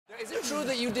Is it true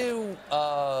that you do,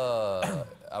 I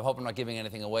hope I'm not giving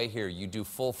anything away here, you do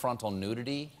full-frontal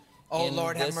nudity? Oh, in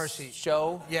Lord this have mercy.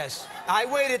 Show? Yes. I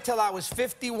waited till I was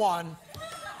 51.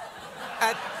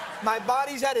 My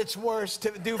body's at its worst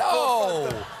to do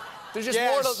full-frontal. There's just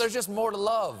more to, there's just more to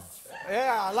love.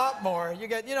 Yeah, a lot more. You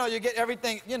get, you get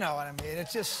everything, you know what I mean.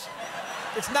 It's just,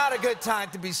 it's not a good time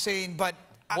to be seen, but...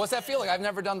 What's that feel like? I've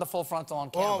never done the full frontal on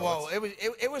camera. Whoa.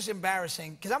 It was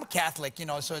embarrassing, because I'm a Catholic,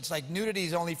 so it's like nudity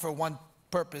is only for one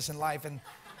purpose in life,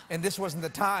 and this wasn't the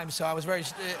time, so I was very...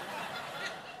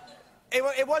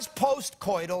 It was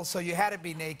post-coital, so you had to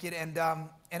be naked, and I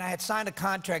had signed a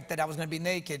contract that I was going to be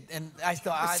naked, and I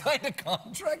thought... Signed a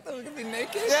contract that was going to be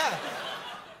naked? Yeah.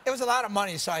 It was a lot of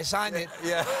money, so I signed it.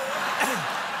 Yeah.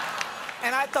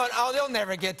 And I thought, oh, they'll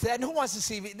never get to that. And who wants to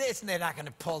see me? They're not going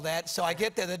to pull that. So I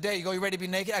get there the day. You go, you ready to be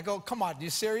naked? I go, come on, you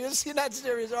serious? You're not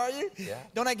serious, are you? Yeah.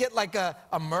 Don't I get like a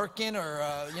merkin or,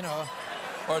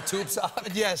 Or a tube sock?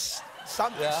 Yes.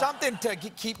 Something to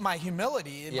keep my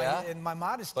humility and my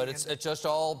modesty. But it's just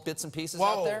all bits and pieces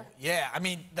out there? Yeah. I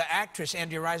mean, the actress,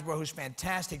 Andrea Riseborough, who's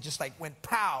fantastic, just like went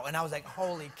pow. And I was like,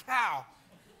 holy cow.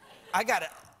 I got it.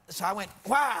 So I went,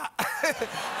 wow.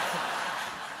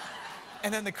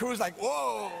 And then the crew's like,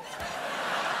 whoa.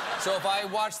 So if I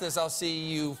watch this, I'll see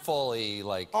you fully,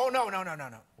 like... Oh, no.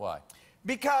 Why?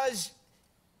 Because,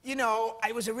 it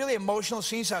was a really emotional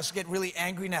scene, so I was getting really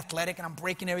angry and athletic, and I'm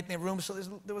breaking everything in the room, so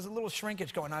there was a little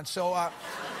shrinkage going on. So,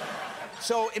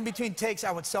 so in between takes,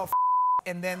 I would self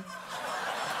and then...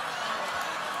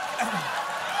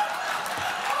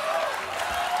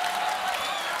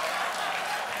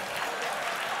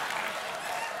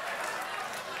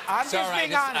 I'm just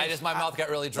being honest. My mouth got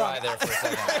really dry there for a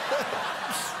second.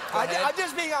 I'm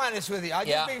just being honest with you. I'm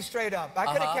just being straight up. I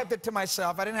could have kept it to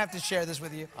myself. I didn't have to share this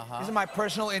with you. This is my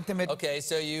personal, intimate... Okay,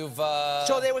 so you've...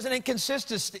 So there was an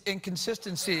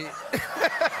inconsistency.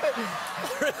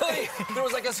 Really? There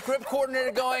was like a script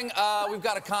coordinator going, we've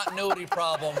got a continuity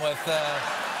problem with...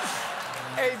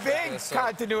 A big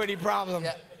continuity problem.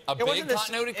 Yeah. A big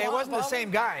continuity problem? It wasn't the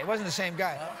same guy. It wasn't the same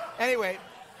guy. No? Anyway...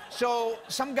 So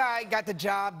some guy got the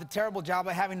job, the terrible job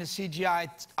of having to CGI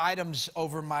items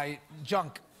over my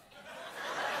junk.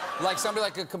 Like somebody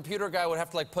like a computer guy would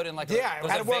have to like put in like I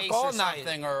had to work all night.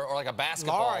 Or like a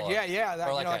basketball. Large, yeah.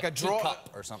 Or like a drawer cup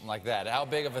or something like that. How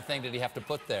big of a thing did he have to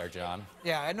put there, John?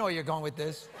 Yeah, I know where you're going with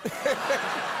this.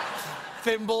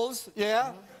 Thimbles,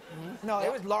 yeah. No,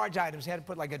 it was large items. He had to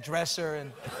put like a dresser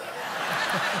and...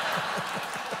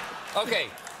 Okay.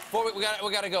 We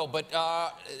got to go, but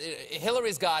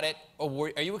Hillary's got it.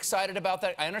 Are you excited about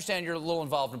that? I understand you're a little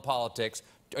involved in politics.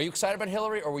 Are you excited about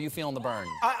Hillary, or were you feeling the burn?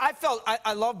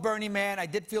 I love Bernie, man. I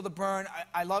did feel the burn.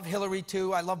 I love Hillary,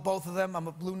 too. I love both of them. I'm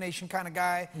a Blue Nation kind of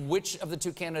guy. Which of the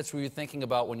two candidates were you thinking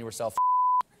about when you were self...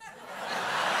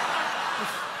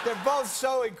 They're both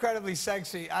so incredibly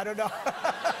sexy. I don't know.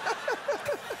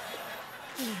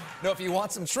 No, if you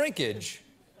want some shrinkage...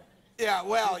 Yeah,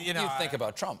 well, you think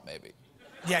about Trump, maybe.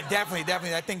 Yeah, definitely.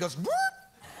 That thing goes...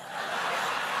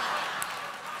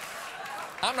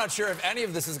 I'm not sure if any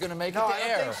of this is going to make it to air. No,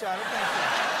 I don't think so.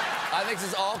 I think this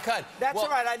is all cut. That's all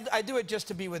right. I do it just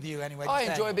to be with you anyway. I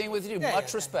enjoy being with you.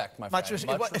 Much respect, my friend.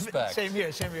 Much respect. Same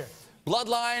here.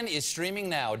 Bloodline is streaming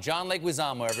now. John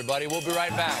Leguizamo, everybody. We'll be right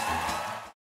back.